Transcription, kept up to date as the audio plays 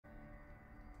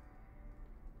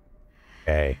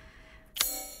Okay.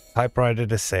 Typewriter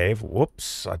to save.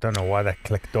 Whoops. I don't know why that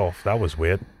clicked off. That was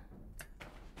weird.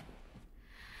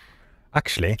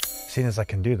 Actually, seeing as I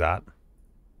can do that.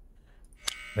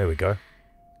 There we go.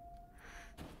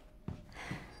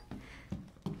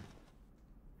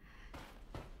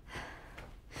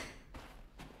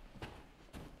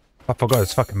 I forgot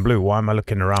it's fucking blue. Why am I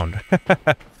looking around?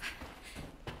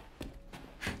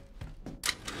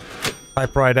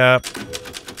 Typewriter.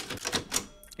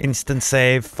 Instant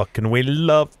save. Fucking we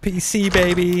love PC,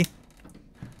 baby.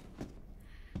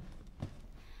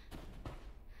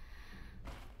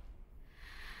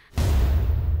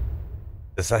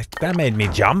 That made me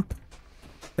jump.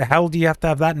 The hell do you have to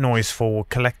have that noise for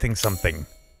collecting something?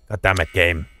 God damn it,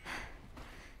 game.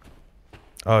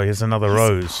 Oh, here's another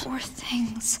rose. Poor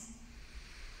things.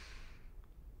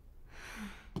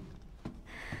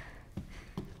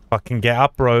 Fucking get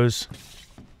up, Rose.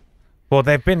 Well,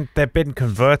 they've been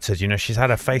converted. You know, she's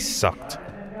had her face sucked.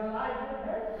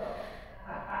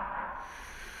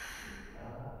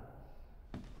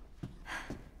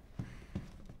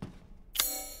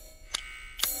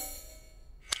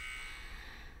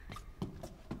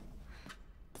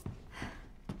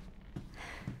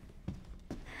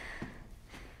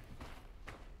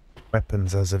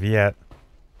 Weapons as of yet.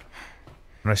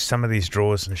 I know some of these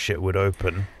drawers and shit would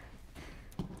open.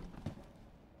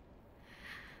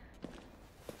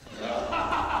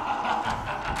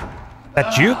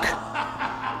 That Duke?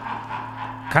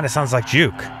 Kind of sounds like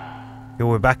Duke. Yeah,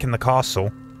 we're back in the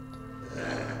castle.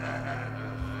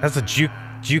 Has a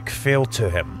Duke feel to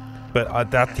him.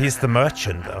 But that he's the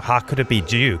merchant. How could it be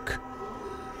Duke?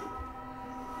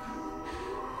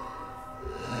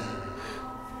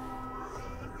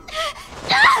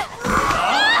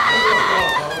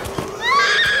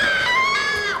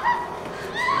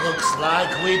 Looks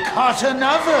like we caught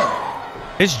another.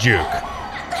 It's Duke.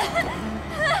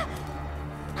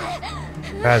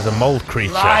 As a mold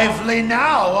creature. Lively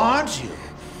now, aren't you?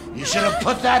 You should have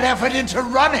put that effort into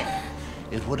running.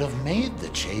 It would have made the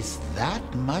chase that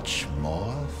much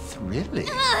more thrilling.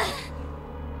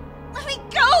 Let me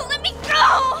go! Let me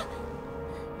go!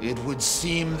 It would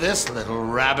seem this little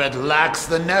rabbit lacks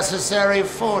the necessary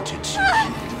fortitude.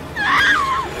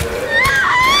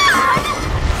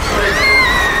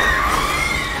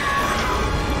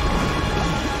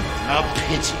 A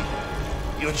pity.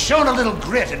 You had shown a little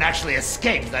grit and actually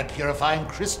escaped. That purifying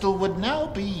crystal would now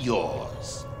be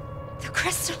yours. The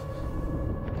crystal.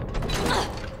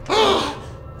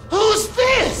 Who's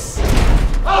this?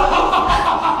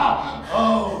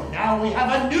 Oh, now we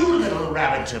have a new little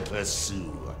rabbit to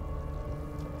pursue.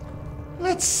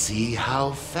 Let's see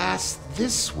how fast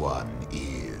this one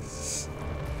is.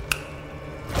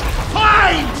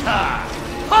 Find her!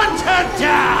 Hunt her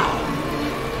down!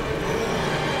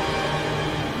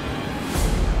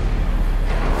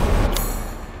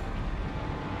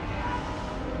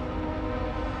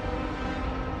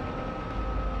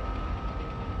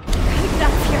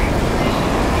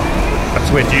 That's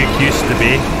where Duke used to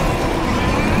be.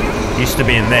 Used to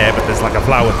be in there, but there's like a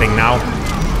flower thing now.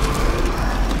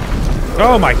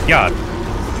 Oh my god.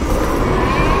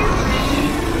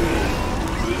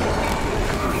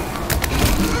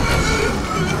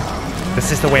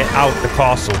 This is the way out the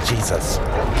castle, Jesus.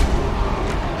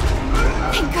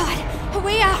 Thank God, a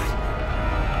way out.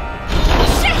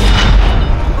 Shit!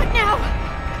 What now?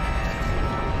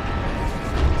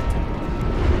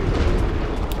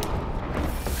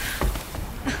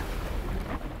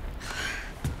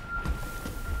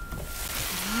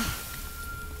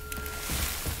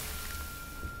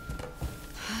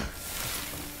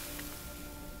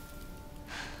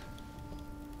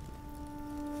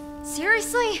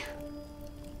 Seriously?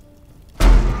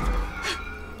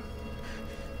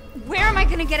 Where am I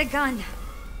gonna get a gun?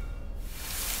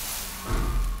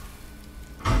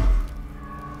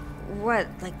 What,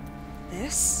 like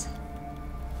this?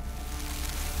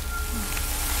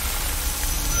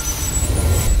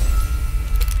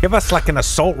 Give us like an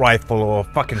assault rifle or a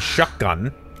fucking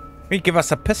shotgun. You give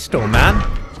us a pistol, man.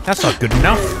 That's not good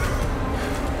enough.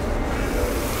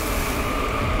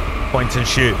 Point and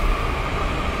shoot.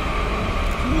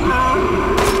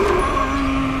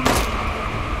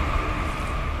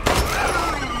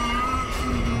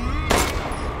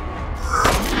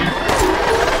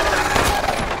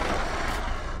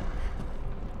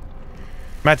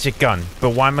 Magic gun, but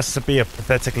why must it be a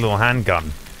pathetic little handgun?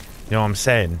 You know what I'm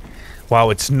saying? Wow,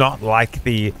 it's not like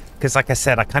the... Because like I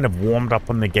said, I kind of warmed up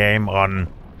on the game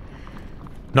on...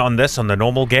 Not on this, on the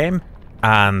normal game.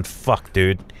 And fuck,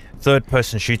 dude.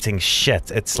 Third-person shooting shit.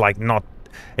 It's like not...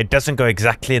 It doesn't go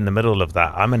exactly in the middle of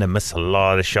that. I'm gonna miss a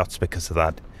lot of shots because of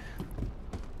that.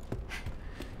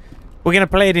 We're going to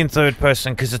play it in third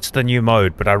person because it's the new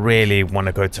mode, but I really want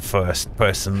to go to first,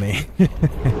 personally.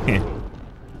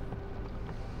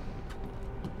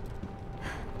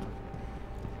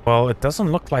 Well, it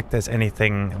doesn't look like there's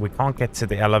anything. We can't get to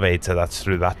the elevator that's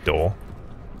through that door.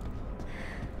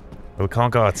 We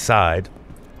can't go outside.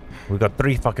 We got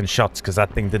 3 fucking shots because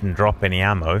that thing didn't drop any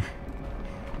ammo.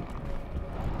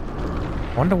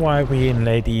 Wonder why we in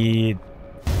Lady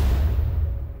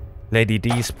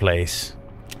D's place.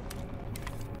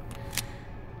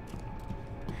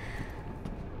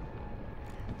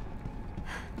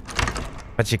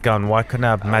 Magic gun. Why couldn't I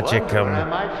have magic? I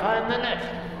might find the next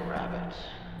rabbit.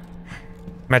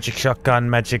 Magic shotgun,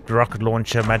 magic rocket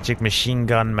launcher, magic machine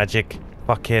gun, magic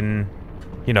fucking,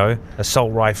 you know,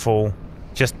 assault rifle.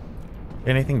 Just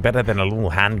anything better than a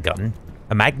little handgun.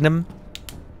 A magnum.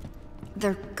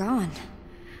 They're gone.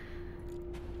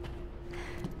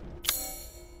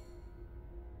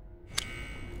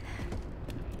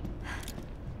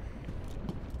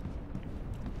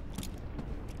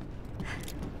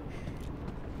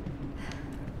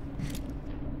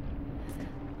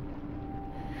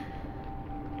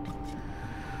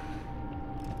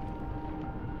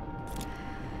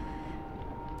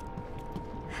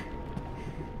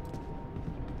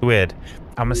 Weird.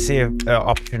 I'm gonna see if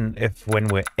option if when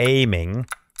we're aiming,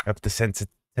 if the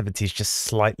sensitivity is just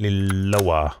slightly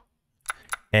lower.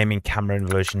 Aiming camera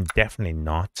inversion, definitely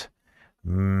not.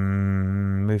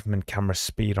 Movement camera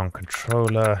speed on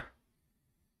controller.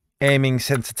 Aiming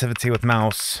sensitivity with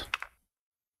mouse.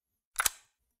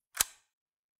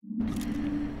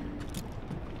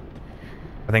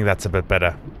 I think that's a bit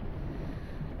better.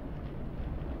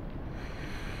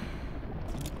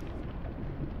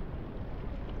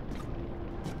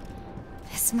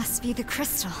 This must be the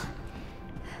crystal.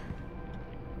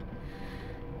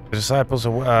 The disciples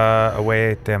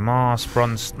await their mass.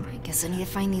 Bronze. I guess I need to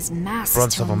find these masks.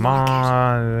 Bronze to of a unlock it.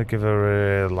 mass. Give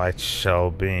her a light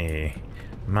shall be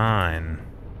mine.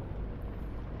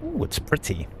 Ooh, it's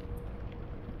pretty.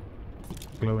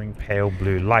 Glowing pale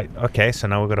blue light. Okay, so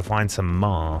now we've got to find some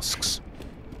masks.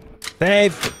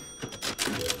 Save!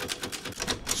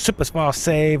 Super fast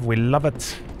save. We love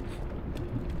it.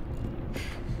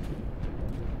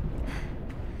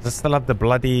 Does it still have the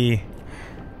bloody...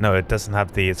 No, it doesn't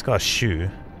have the... It's got a shoe.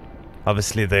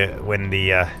 Obviously, when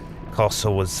the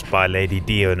castle was by Lady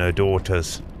D and her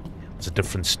daughters, it's a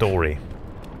different story.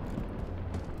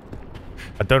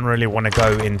 I don't really want to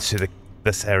go into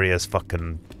this area's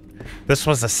fucking... This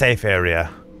was a safe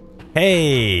area.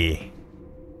 Hey!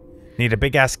 Need a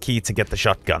big-ass key to get the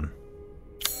shotgun.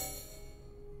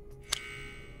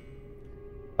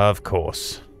 Of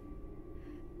course.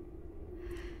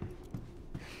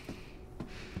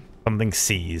 Something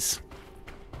sees.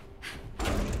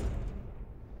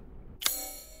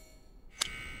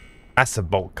 Massive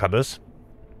bolt cutters.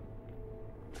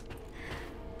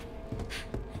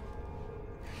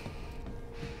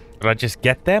 Did I just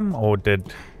get them, or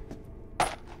did...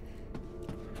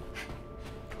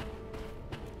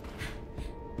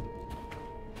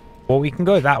 Well, we can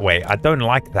go that way. I don't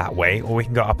like that way, or we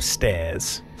can go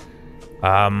upstairs.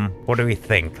 What do we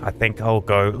think? I think I'll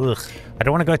go... Ugh. I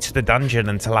don't want to go to the dungeon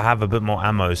until I have a bit more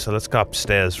ammo, so let's go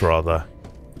upstairs rather.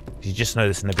 You just know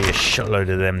there's going to be a shitload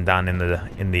of them down in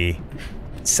the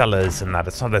cellars and that.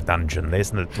 It's not a dungeon.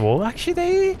 There's no... Well, actually,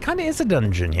 there kind of is a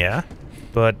dungeon here,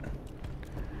 but...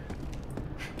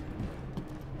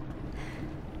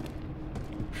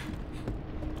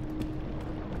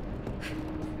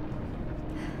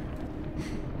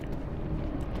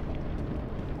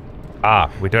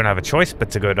 Ah, we don't have a choice but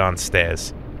to go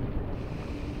downstairs.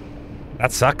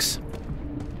 That sucks.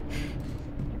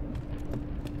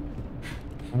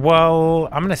 Well,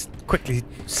 I'm going to quickly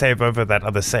save over that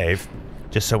other save,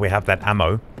 just so we have that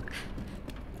ammo.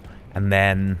 And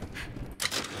then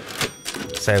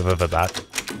save over that.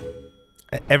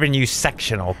 Every new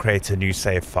section, I'll create a new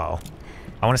save file.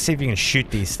 I want to see if you can shoot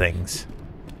these things.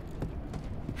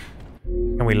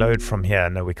 Can we load from here?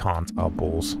 No, we can't. Oh,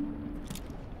 balls.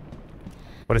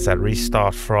 What is that?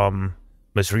 Restart from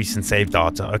most recent save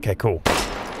data. Okay, cool.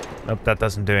 Nope, that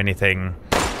doesn't do anything.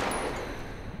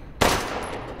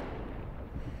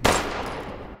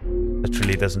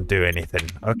 Literally doesn't do anything.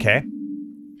 Okay.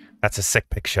 That's a sick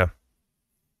picture.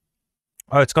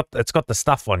 Oh, it's got the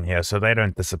stuff on here, so they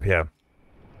don't disappear.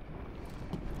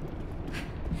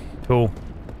 Cool.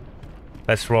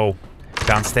 Let's roll.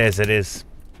 Downstairs it is.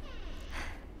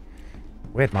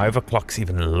 Weird, my overclock's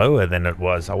even lower than it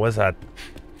was. I was at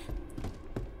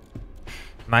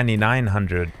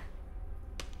 9900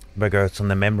 megahertz on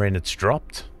the memory and it's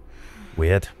dropped.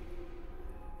 Weird.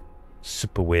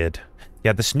 Super weird.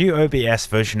 Yeah, this new OBS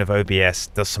version of OBS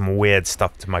does some weird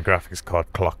stuff to my graphics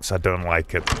card clocks. I don't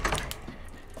like it.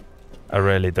 I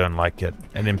really don't like it.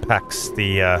 It impacts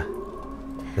the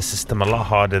system a lot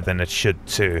harder than it should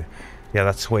too. Yeah,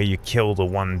 that's where you kill the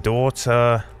one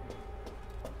daughter.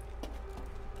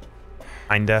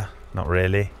 Kinda. Not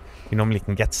really. You normally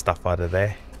can get stuff out of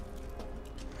there.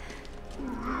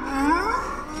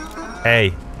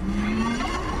 Hey.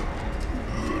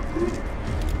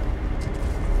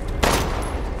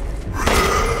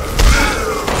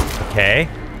 Okay.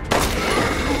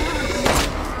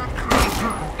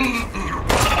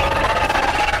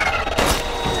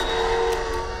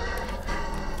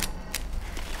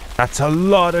 That's a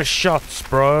lot of shots,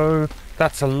 bro.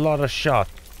 That's a lot of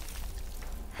shots.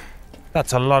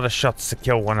 That's a lot of shots to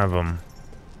kill one of them.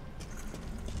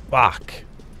 Fuck.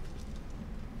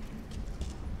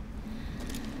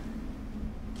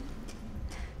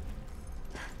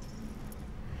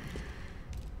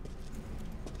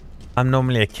 I'm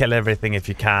normally a kill everything if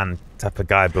you can type of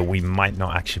guy, but we might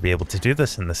not actually be able to do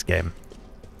this in this game.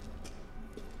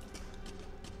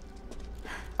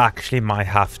 Actually might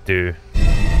have to.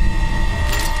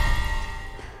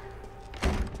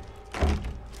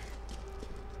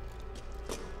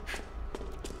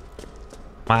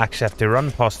 Might actually have to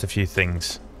run past a few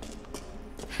things.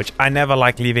 Which I never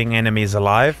like leaving enemies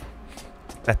alive.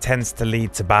 That tends to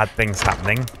lead to bad things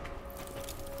happening.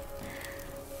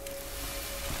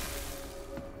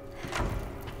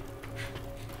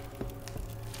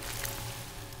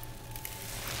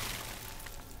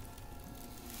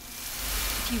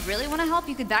 If you really want to help,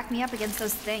 you could back me up against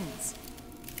those things.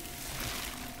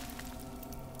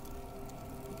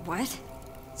 What?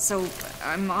 So,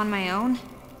 I'm on my own?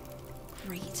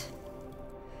 Great.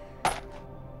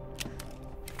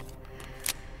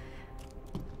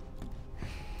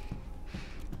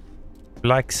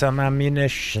 Like some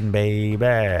ammunition,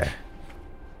 baby.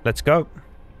 Let's go.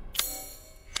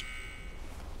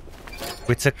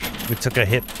 We took a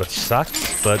hit, which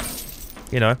sucks, but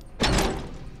you know.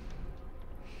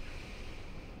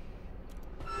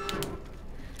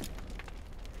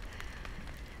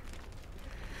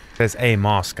 There's a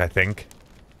mask, I think.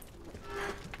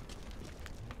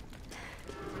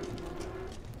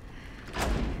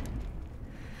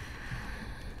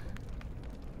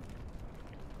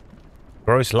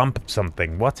 Gross lump of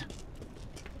something. What?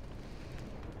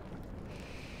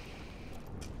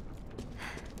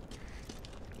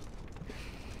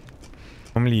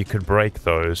 Normally you could break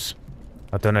those.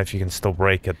 I don't know if you can still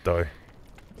break it though.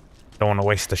 Don't want to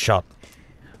waste a shot.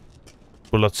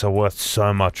 Bullets are worth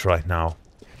so much right now.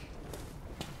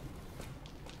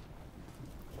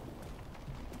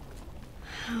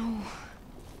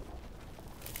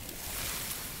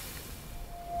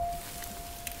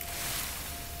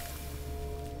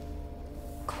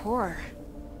 Core.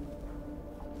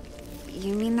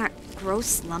 You mean that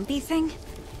gross lumpy thing?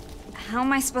 How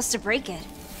am I supposed to break it?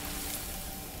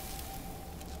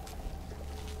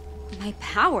 My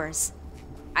powers?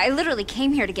 I literally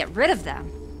came here to get rid of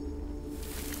them.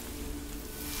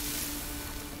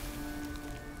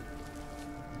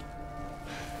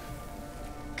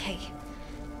 Okay,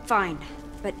 fine,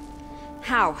 but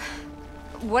how?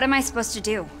 What am I supposed to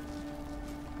do?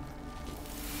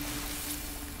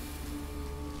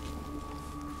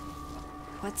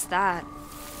 What's that?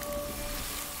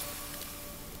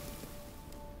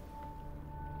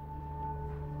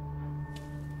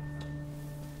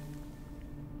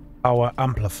 Power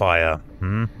amplifier.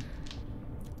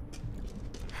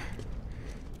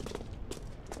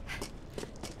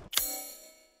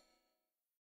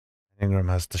 Ingram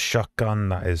has the shotgun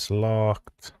that is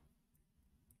locked.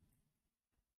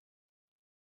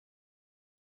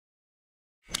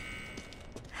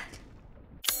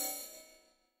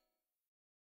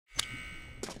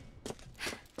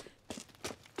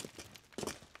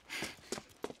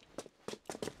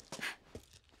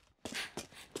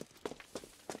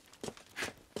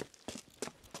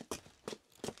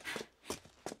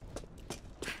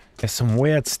 There's some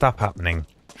weird stuff happening.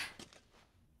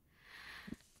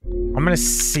 I'm gonna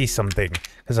see something,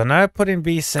 because I know putting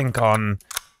VSync on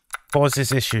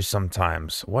causes issues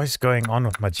sometimes. What is going on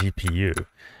with my GPU?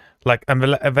 Like,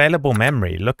 available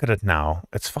memory, look at it now.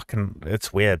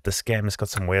 It's weird. This game has got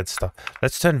some weird stuff.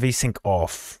 Let's turn VSync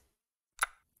off.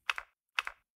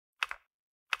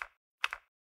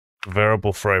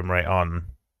 Variable frame rate on.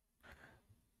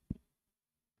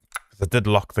 I did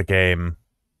lock the game.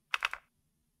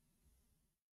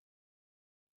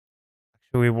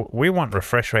 We want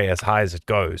refresh rate as high as it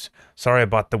goes. Sorry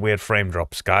about the weird frame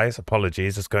drops, guys.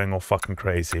 Apologies, it's going all fucking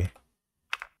crazy.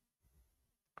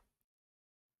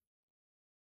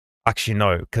 Actually,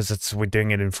 no, because we're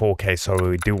doing it in 4K, so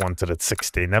we do want it at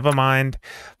 60. Never mind.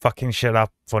 Fucking shit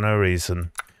up for no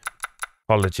reason.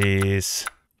 Apologies.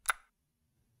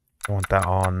 I want that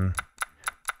on.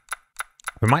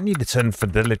 We might need to turn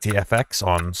Fidelity FX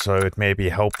on, so it maybe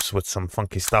helps with some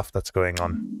funky stuff that's going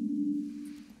on.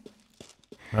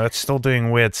 No, it's still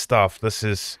doing weird stuff. This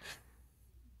is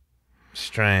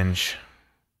strange.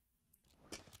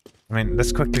 I mean,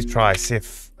 let's quickly try, see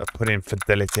if putting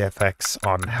Fidelity FX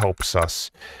on helps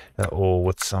us or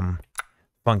with some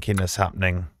funkiness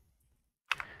happening.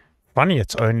 Funny,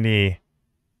 it's only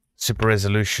Super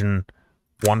Resolution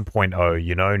 1.0,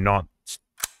 you know, not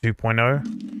 2.0.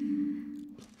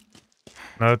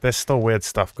 No, there's still weird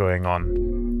stuff going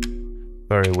on.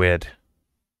 Very weird.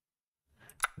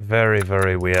 Very,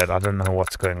 very weird. I don't know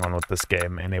what's going on with this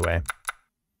game anyway.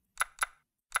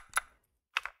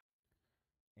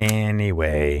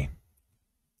 Anyway.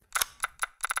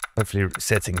 Hopefully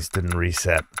settings didn't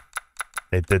reset.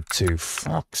 They did too.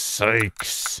 Fuck's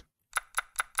sakes.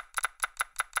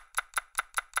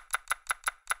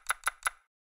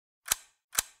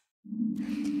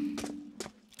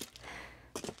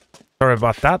 Sorry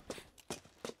about that.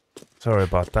 Sorry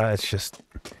about that. It's just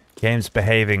game's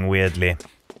behaving weirdly.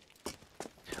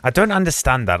 I don't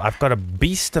understand that. I've got a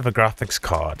beast of a graphics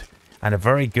card and a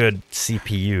very good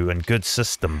CPU and good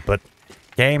system, but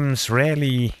games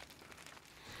really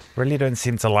don't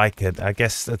seem to like it. I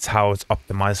guess that's how it's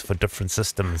optimized for different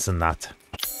systems and that.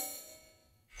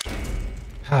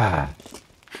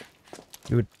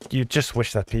 You just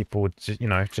wish that people would, you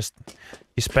know, just...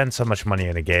 You spend so much money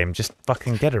in a game, just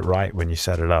fucking get it right when you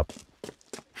set it up.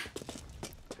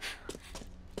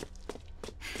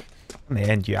 In the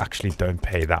end, you actually don't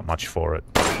pay that much for it.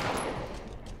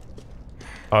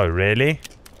 Oh, really?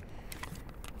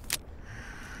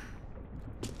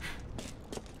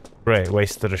 Great,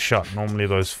 wasted a shot. Normally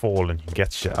those fall and you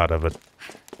get shit out of it.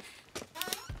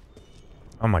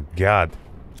 Oh my god.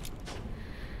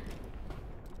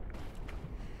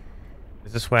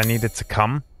 Is this where I needed to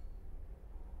come?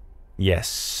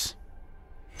 Yes.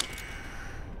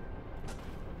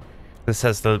 This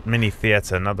has the mini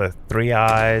theater, another 3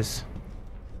 eyes.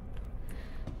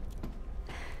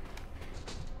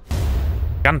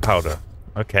 Gunpowder.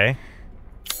 Okay.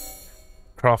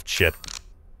 Craft shit.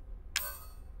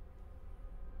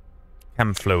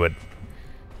 Chem fluid.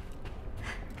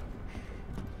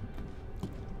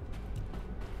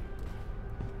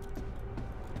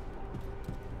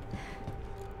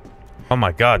 Oh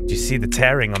my god, do you see the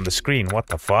tearing on the screen? What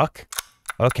the fuck?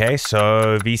 Okay,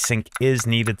 so VSync is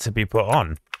needed to be put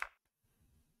on.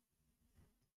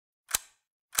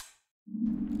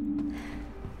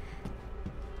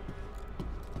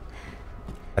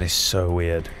 That is so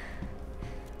weird.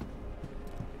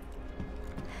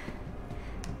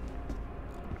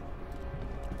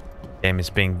 Game is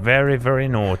being very, very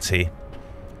naughty.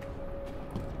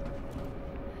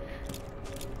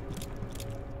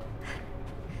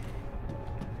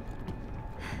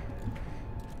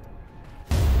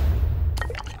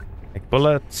 Like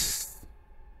bullets.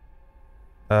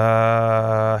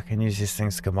 I can use these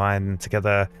things to combine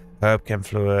together. Herb, chem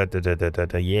fluid,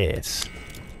 yes.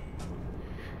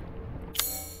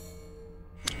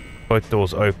 Both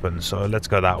doors open, so let's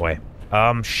go that way.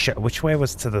 Shit, which way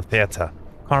was to the theater?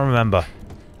 Can't remember.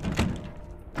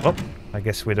 Oh, I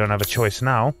guess we don't have a choice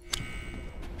now.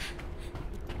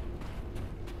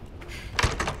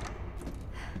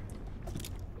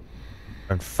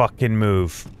 Don't fucking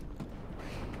move.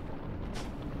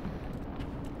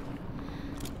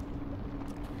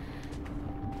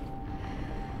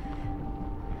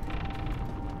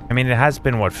 I mean, it has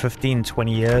been, what, 15,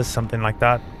 20 years, something like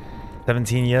that?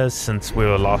 17 years since we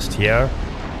were last here.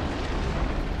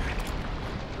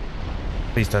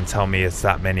 Please don't tell me it's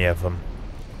that many of them.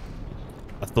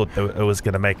 I thought it was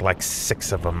going to make like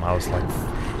 6 of them. I was like...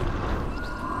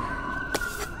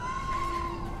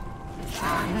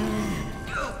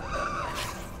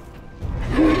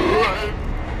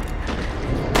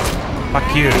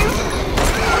 Fuck you.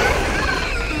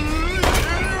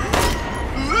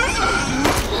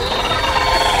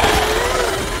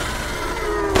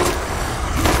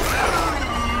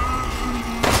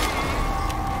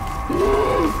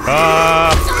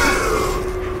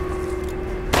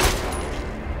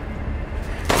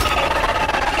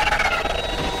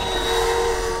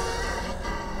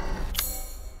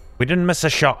 We didn't miss a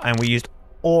shot, and we used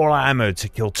all our ammo to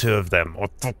kill 2 of them. I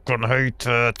fucking hate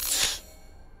it.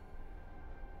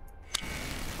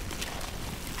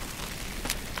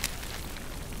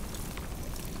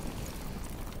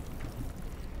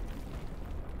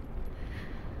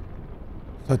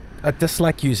 So I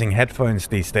dislike using headphones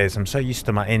these days. I'm so used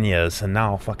to my in-ears, and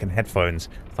now fucking headphones.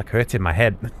 It's like hurting my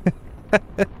head. I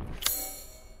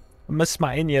miss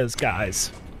my in-ears,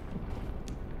 guys.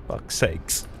 Fuck's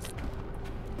sakes.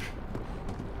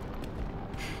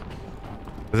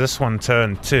 This one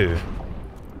turned too.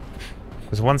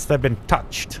 Because once they've been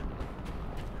touched,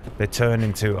 they turn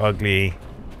into ugly...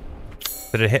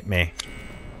 Did it hit me?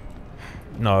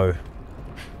 No.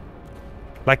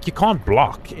 Like, you can't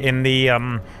block. In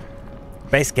the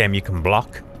base game, you can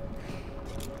block.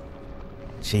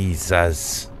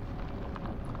 Jesus.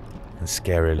 That's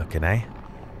scary looking, eh?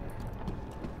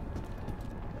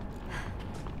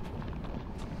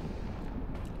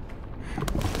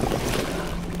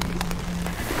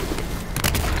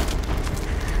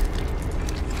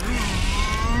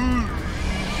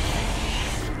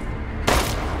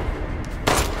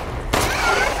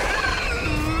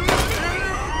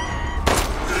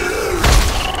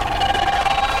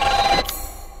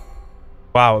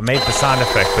 Wow, it made the sound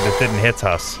effect, but it didn't hit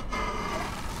us.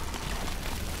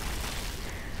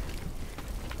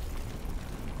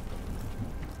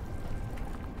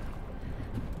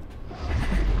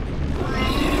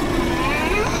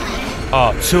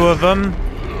 Oh, two of them?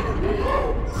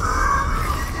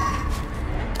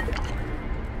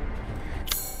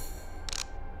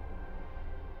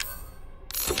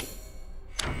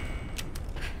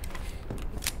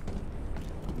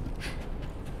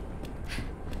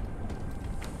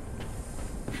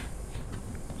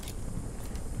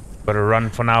 Better run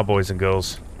for now, boys and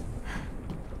girls.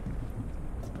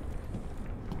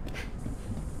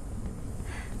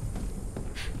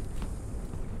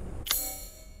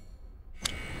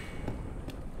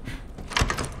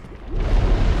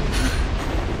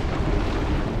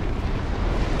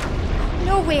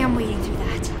 No way I'm wading through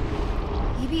that.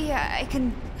 Maybe I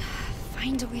can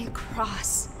find a way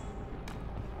across.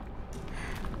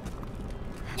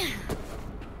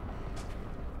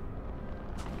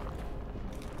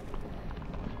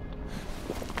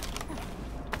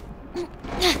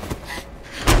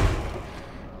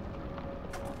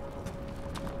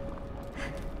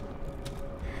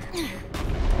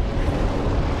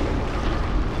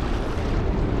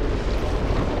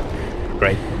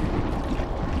 Great.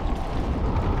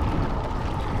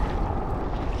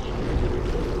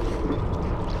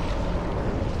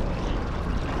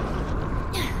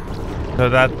 So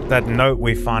that note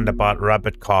we found about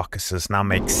rabbit carcasses now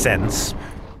makes sense.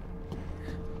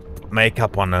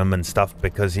 Makeup on him and stuff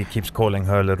because he keeps calling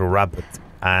her little rabbit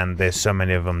and there's so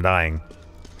many of them dying.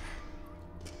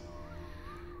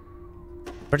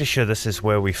 Pretty sure this is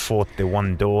where we fought the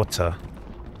one daughter.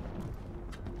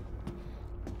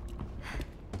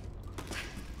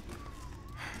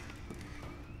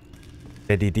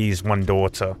 Eddie D's one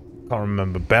daughter. Can't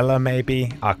remember. Bella,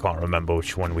 maybe? I can't remember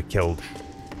which one we killed.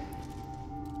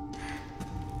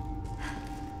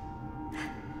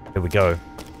 Here we go.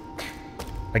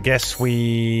 I guess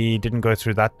we didn't go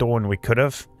through that door and we could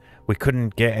have. We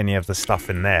couldn't get any of the stuff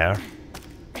in there.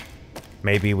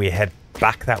 Maybe we head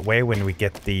back that way when we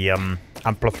get the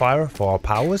amplifier for our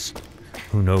powers?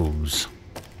 Who knows?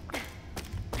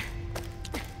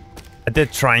 I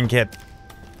did try and get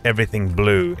everything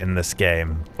blue in this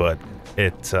game, but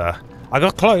it I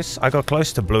got close. I got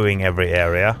close to bluing every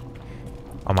area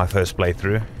on my first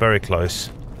playthrough. Very close.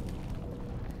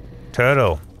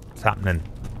 Turtle, what's happening?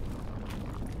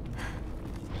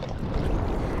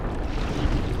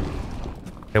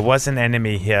 There was an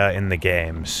enemy here in the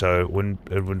game, so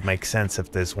it would make sense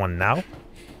if there's one now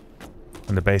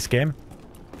in the base game.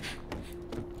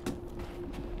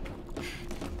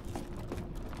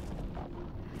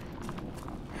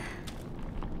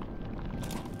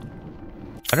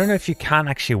 I don't know if you can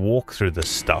actually walk through this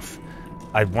stuff.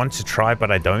 I want to try,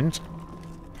 but I don't.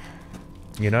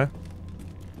 You know?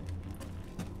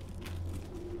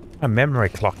 My memory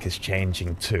clock is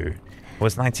changing too. It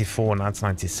was 94, now it's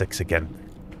 96 again.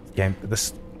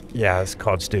 This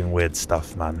card's doing weird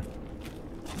stuff, man.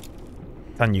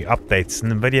 Telling you, updates.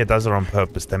 And NVIDIA does it on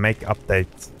purpose. They make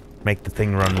updates, make the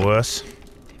thing run worse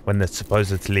when it's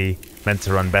supposedly meant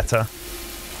to run better.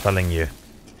 Telling you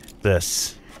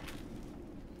this.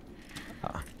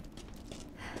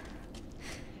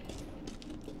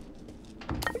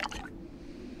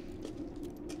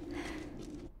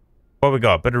 What we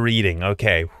got? Bit of reading.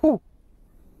 Okay. Whew.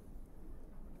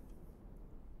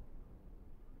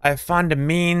 I found a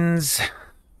means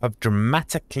of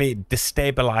dramatically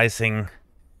destabilizing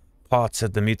parts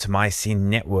of the Megamycete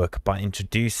network by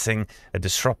introducing a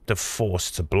disruptive force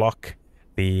to block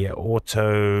the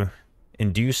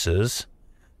auto-inducers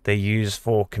they use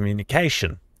for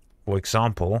communication. For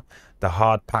example, the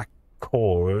hard-packed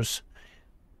cores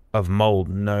of mold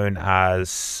known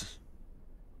as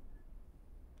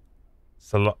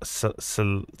Celeratia?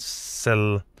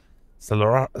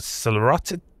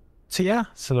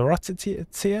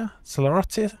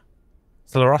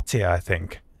 Celeratia, I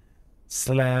think.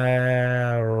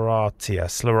 Celeratia,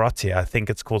 I think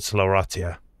it's called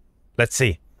Celeratia. Let's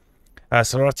see.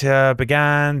 Celeratia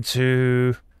began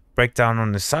to break down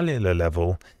on the cellular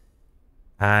level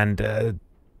and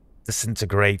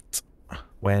disintegrate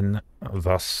when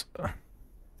thus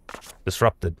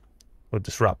disrupted or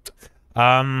disrupt.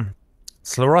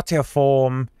 Celeratia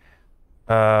form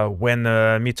when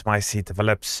the Megamycete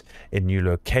develops in new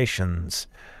locations.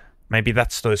 Maybe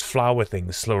that's those flower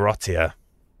things, Celeratia,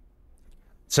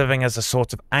 serving as a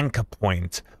sort of anchor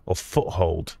point or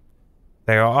foothold.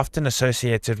 They are often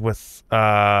associated with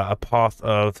a path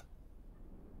of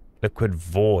liquid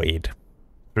void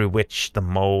through which the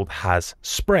mold has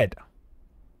spread.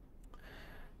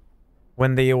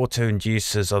 When the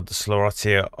auto-inducers of the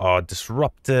Celeratia are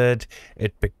disrupted,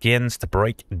 it begins to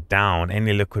break down.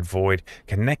 Any liquid void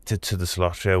connected to the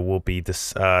Celeratia will be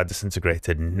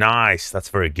disintegrated. Nice, that's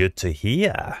very good to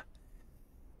hear.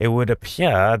 It would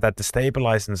appear that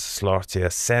destabilizing the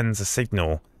Celeratia sends a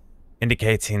signal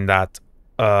indicating that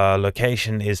a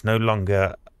location is no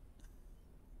longer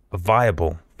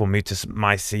viable for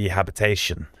Megamycete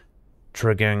habitation,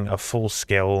 triggering a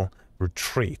full-scale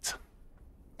retreat.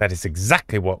 That is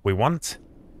exactly what we want.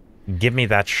 Give me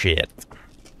that shit.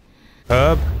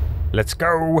 Herb, let's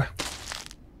go.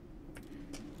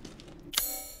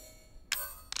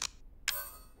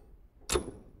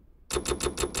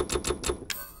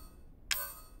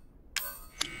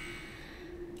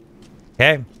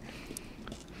 Okay.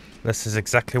 This is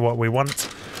exactly what we want.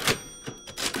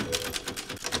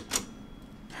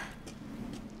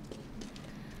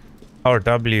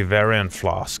 RW variant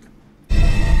flask.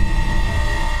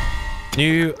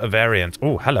 New variant.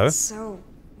 Oh, hello. So,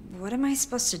 what am I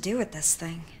supposed to do with this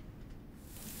thing?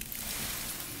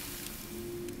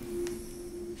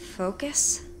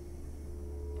 Focus?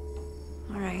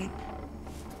 Alright.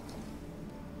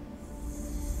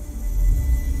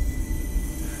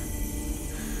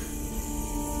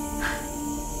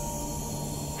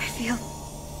 I feel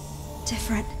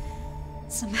different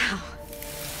somehow.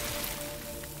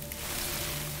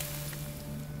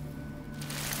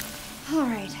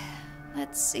 Alright.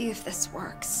 Let's see if this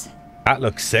works. That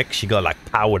looks sick. She got like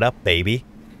powered up, baby.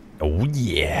 Oh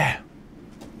yeah.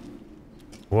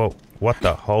 Whoa. What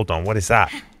the? Hold on. What is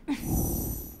that?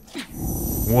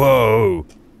 Whoa.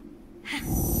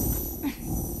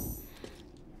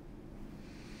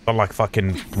 Got like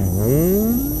fucking...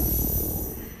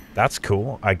 That's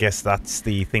cool. I guess that's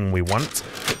the thing we want.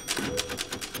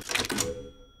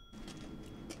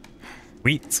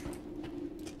 Sweet.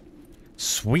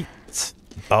 Sweet.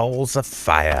 Balls of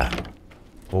fire.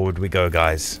 Forward we go,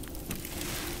 guys.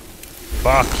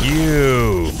 Fuck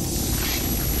you.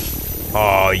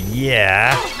 Oh,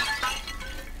 yeah.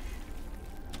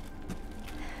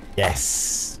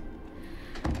 Yes.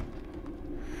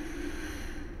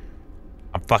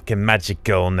 I'm fucking magic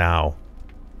girl now.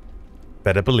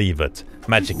 Better believe it.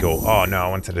 Magic girl. Oh, no, I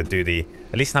wanted to do the...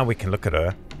 At least now we can look at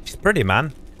her. She's pretty,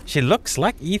 man. She looks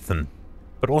like Ethan,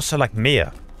 but also like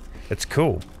Mia. It's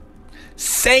cool.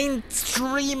 Saint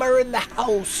Streamer in the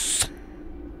house.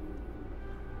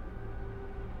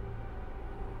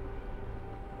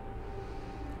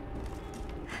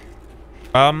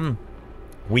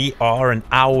 We are an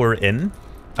hour in,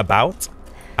 about,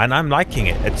 and I'm liking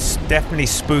it. It's definitely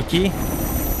spooky.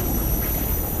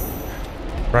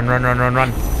 Run, run, run, run, run.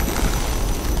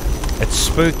 It's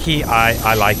spooky.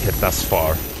 I like it thus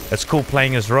far. It's cool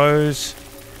playing as Rose.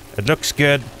 It looks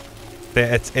good.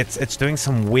 It's doing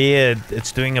some weird...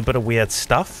 It's doing a bit of weird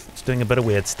stuff. It's doing a bit of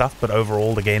weird stuff, but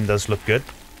overall the game does look good.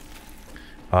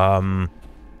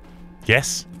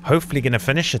 Yes. Hopefully gonna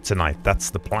finish it tonight. That's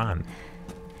the plan.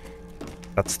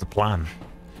 That's the plan.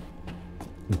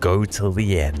 Go till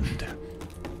the end.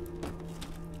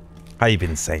 How you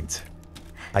been, Saint?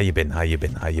 How you been? How you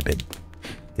been? How you been?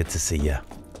 Good to see ya.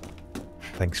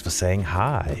 Thanks for saying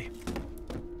hi.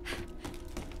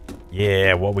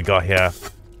 Yeah, what we got here?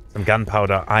 Some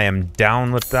gunpowder. I am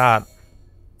down with that.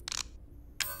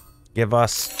 Give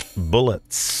us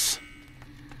bullets.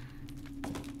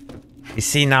 You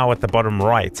see now at the bottom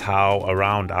right how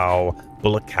around our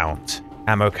bullet count,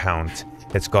 ammo count,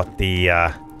 it's got the,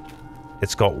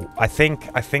 it's got, I think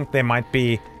there might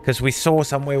be, because we saw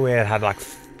somewhere where it had like,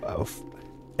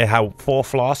 it had 4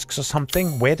 flasks or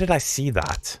something. Where did I see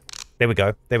that? There we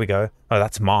go. There we go. Oh,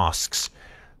 that's masks.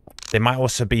 There might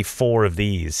also be 4 of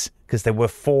these, Because there were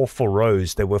 4 for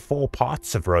Rose. There were 4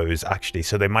 parts of Rose, actually.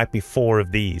 So there might be 4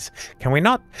 of these. Can we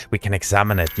not? We can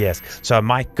examine it, yes. So I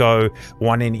might go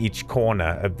 1 in each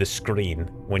corner of the screen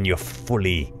when you're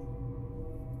fully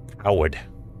powered.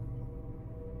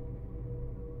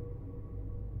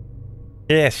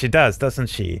 Yeah, she does, doesn't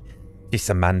she? She's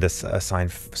Amanda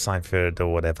Seinfeld or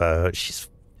whatever. She's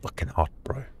fucking hot,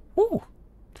 bro. Woo!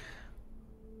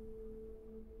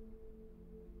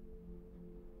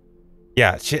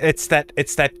 Yeah, it's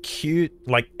that cute,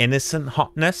 like, innocent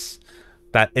hotness.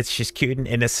 She's cute and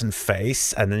innocent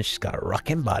face, and then she's got a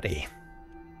rockin' body.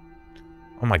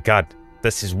 Oh my god,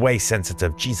 this is way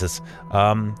sensitive. Jesus.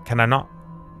 Can I not?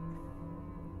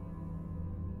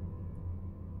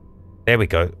 There we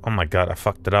go. Oh my god, I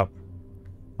fucked it up.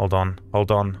 Hold on, hold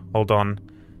on, hold on.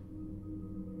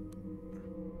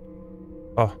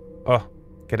 Oh,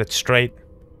 get it straight.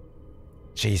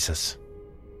 Jesus.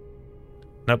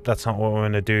 Nope, that's not what we're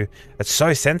gonna do. It's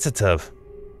so sensitive.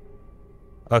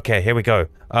 Okay, here we go.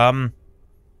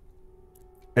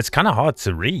 It's kind of hard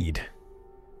to read.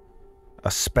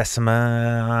 A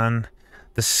specimen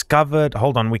discovered.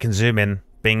 Hold on, we can zoom in.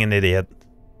 Being an idiot.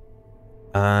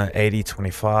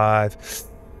 8025.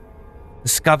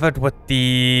 Discovered with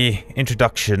the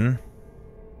introduction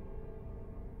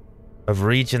of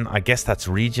region. I guess that's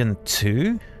region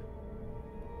 2.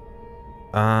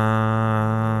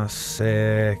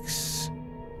 6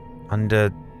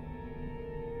 under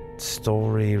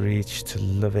story reach to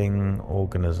living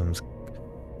organisms.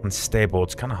 Unstable.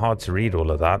 It's kind of hard to read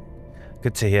all of that.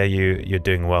 Good to hear you're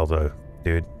doing well though,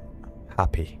 dude.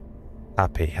 Happy. Oh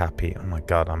my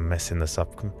god, I'm messing this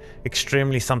up.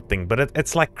 Extremely something, but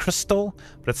it's like crystal,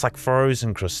 but it's like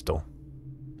frozen crystal.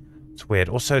 It's weird.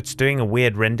 Also, it's doing a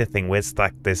weird render thing where it's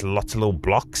like there's lots of little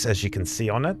blocks, as you can see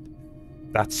on it.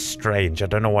 That's strange. I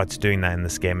don't know why it's doing that in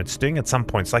this game. It's doing at some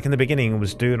points. Like in the beginning, it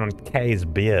was doing on Kay's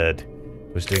beard.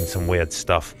 It was doing some weird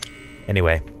stuff.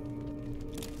 Anyway.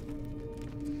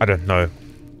 I don't know.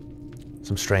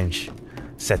 Some strange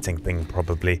setting thing,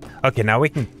 probably. Okay, now we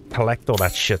can collect all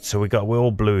that shit. So we're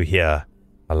all blue here.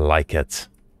 I like it.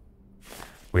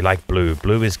 We like blue.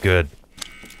 Blue is good.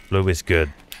 Blue is good.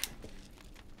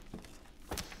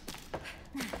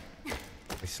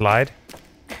 We slide.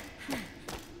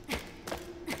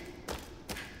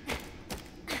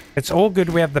 It's all good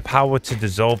we have the power to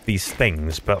dissolve these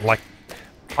things, but like,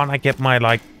 can't I get my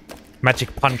like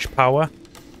magic punch power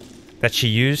that she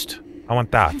used? I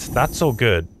want that. That's all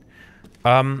good.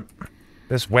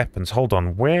 There's weapons. Hold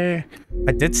on. Where?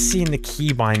 I did see in the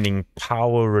key binding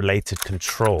power related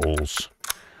controls.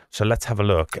 So let's have a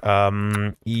look.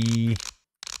 E.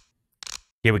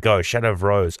 Here we go. Shadow of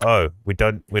Rose. Oh, we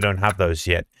don't have those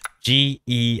yet. G,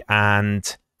 E,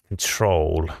 and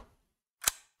control.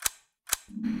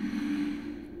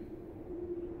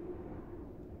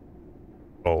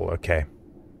 Oh, okay.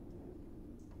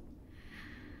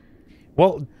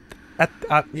 Well,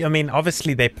 I mean,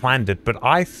 obviously they planned it, but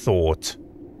I thought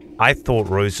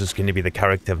Rose was going to be the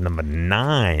character of number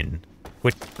 9.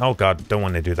 Which, oh god, don't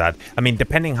want to do that. I mean,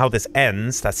 depending how this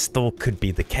ends, that still could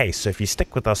be the case. So if you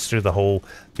stick with us through the whole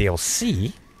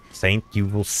DLC, Saint, you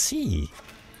will see,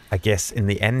 I guess, in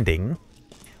the ending,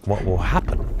 what will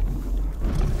happen.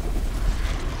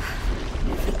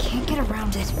 If I can't get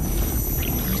around it, I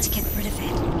need to get rid of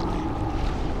it.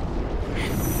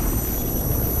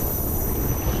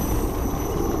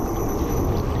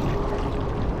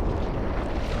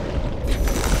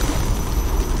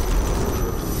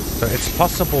 So it's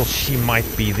possible she might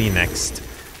be the next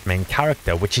main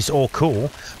character, which is all cool,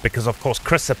 because of course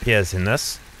Chris appears in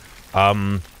this. I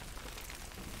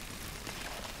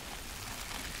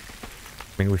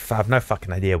mean, we have no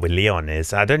fucking idea where Leon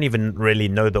is. I don't even really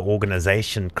know the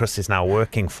organization Chris is now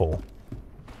working for.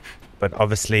 But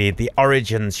obviously the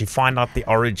origins, you find out the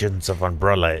origins of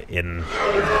Umbrella in...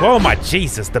 Oh my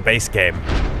Jesus, the base game.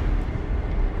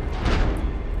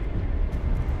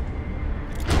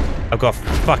 I've got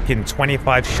fucking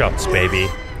 25 shots, baby.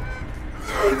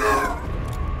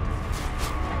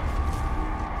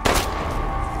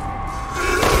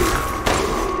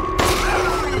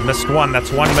 I missed one,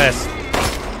 that's one miss.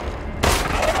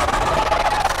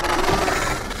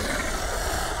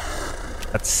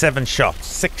 That's 7 shots.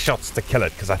 6 shots to kill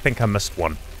it, because I think I missed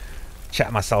one.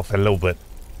 Chat myself a little bit.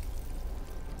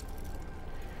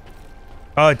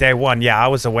 Oh, day 1. Yeah, I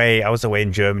was away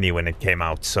in Germany when it came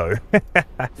out, so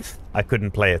I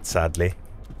couldn't play it, sadly.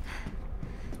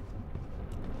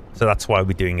 So that's why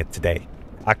we're doing it today.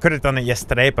 I could have done it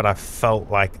yesterday, but I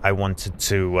felt like I wanted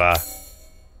to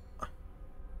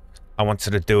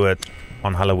do it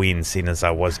on Halloween, seeing as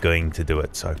I was going to do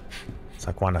it, so it's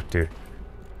like, why not do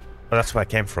Oh, that's where I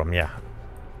came from, yeah.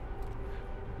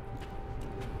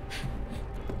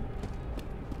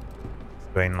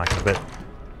 It's going like a bit.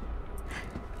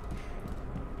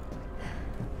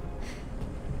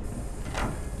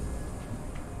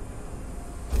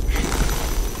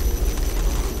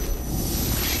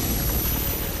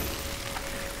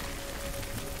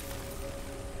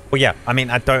 Well, yeah, I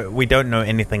mean, we don't know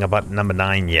anything about number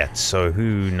 9 yet, so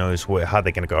who knows how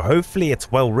they're going to go. Hopefully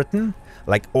it's well written,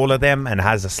 like all of them, and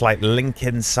has a slight link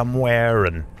in somewhere,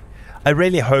 and I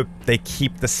really hope they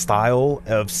keep the style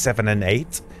of 7 and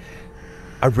 8.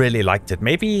 I really liked it.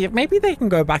 Maybe they can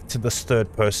go back to this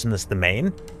third person as the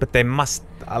main, but they must,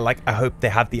 I hope they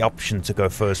have the option to go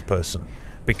first person,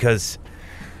 because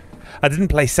I didn't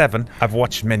play 7. I've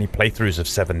watched many playthroughs of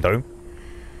 7 though.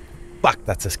 Fuck,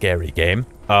 that's a scary game.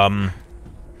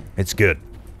 It's good.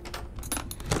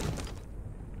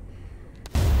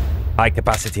 High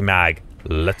capacity mag.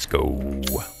 Let's go.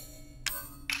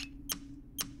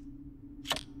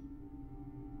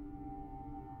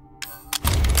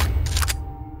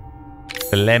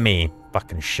 Lemmy.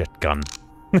 Fucking shit gun.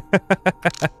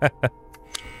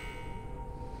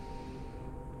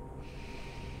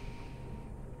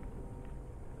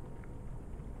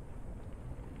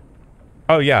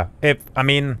 Oh yeah, I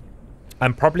mean,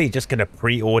 I'm probably just gonna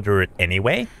pre-order it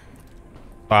anyway.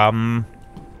 But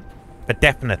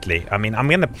definitely, I mean, I'm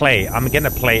gonna play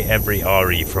every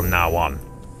RE from now on.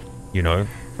 You know,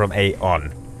 from 8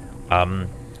 on. I'm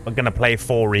gonna play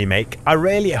 4 remake. I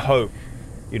really hope,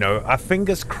 you know, our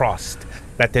fingers crossed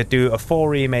that they do a 4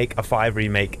 remake, a 5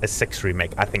 remake, a 6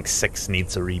 remake. I think 6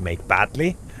 needs a remake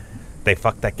badly. They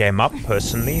fucked that game up,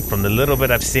 personally. From the little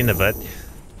bit I've seen of it,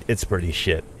 it's pretty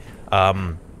shit.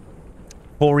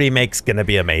 4 remake's gonna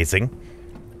be amazing.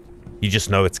 You just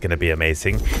know it's gonna be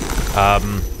amazing.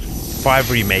 5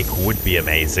 remake would be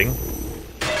amazing,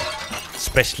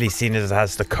 especially seeing as it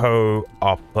has the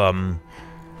co-op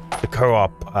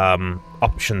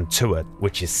option to it,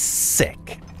 which is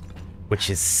sick.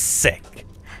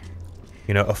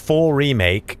 You know, a 4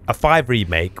 remake, a 5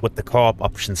 remake with the co-op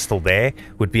option still there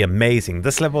would be amazing.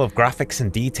 This level of graphics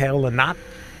and detail and that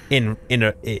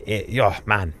oh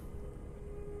man.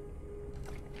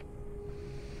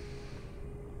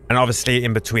 And obviously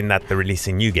in between that they're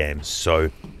releasing new games, so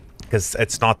because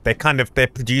it's not, they're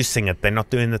producing it, they're not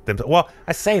doing it themselves. Well,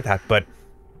 I say that, but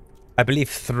I believe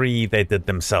 3 they did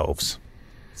themselves.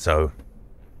 So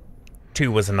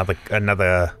 2 was another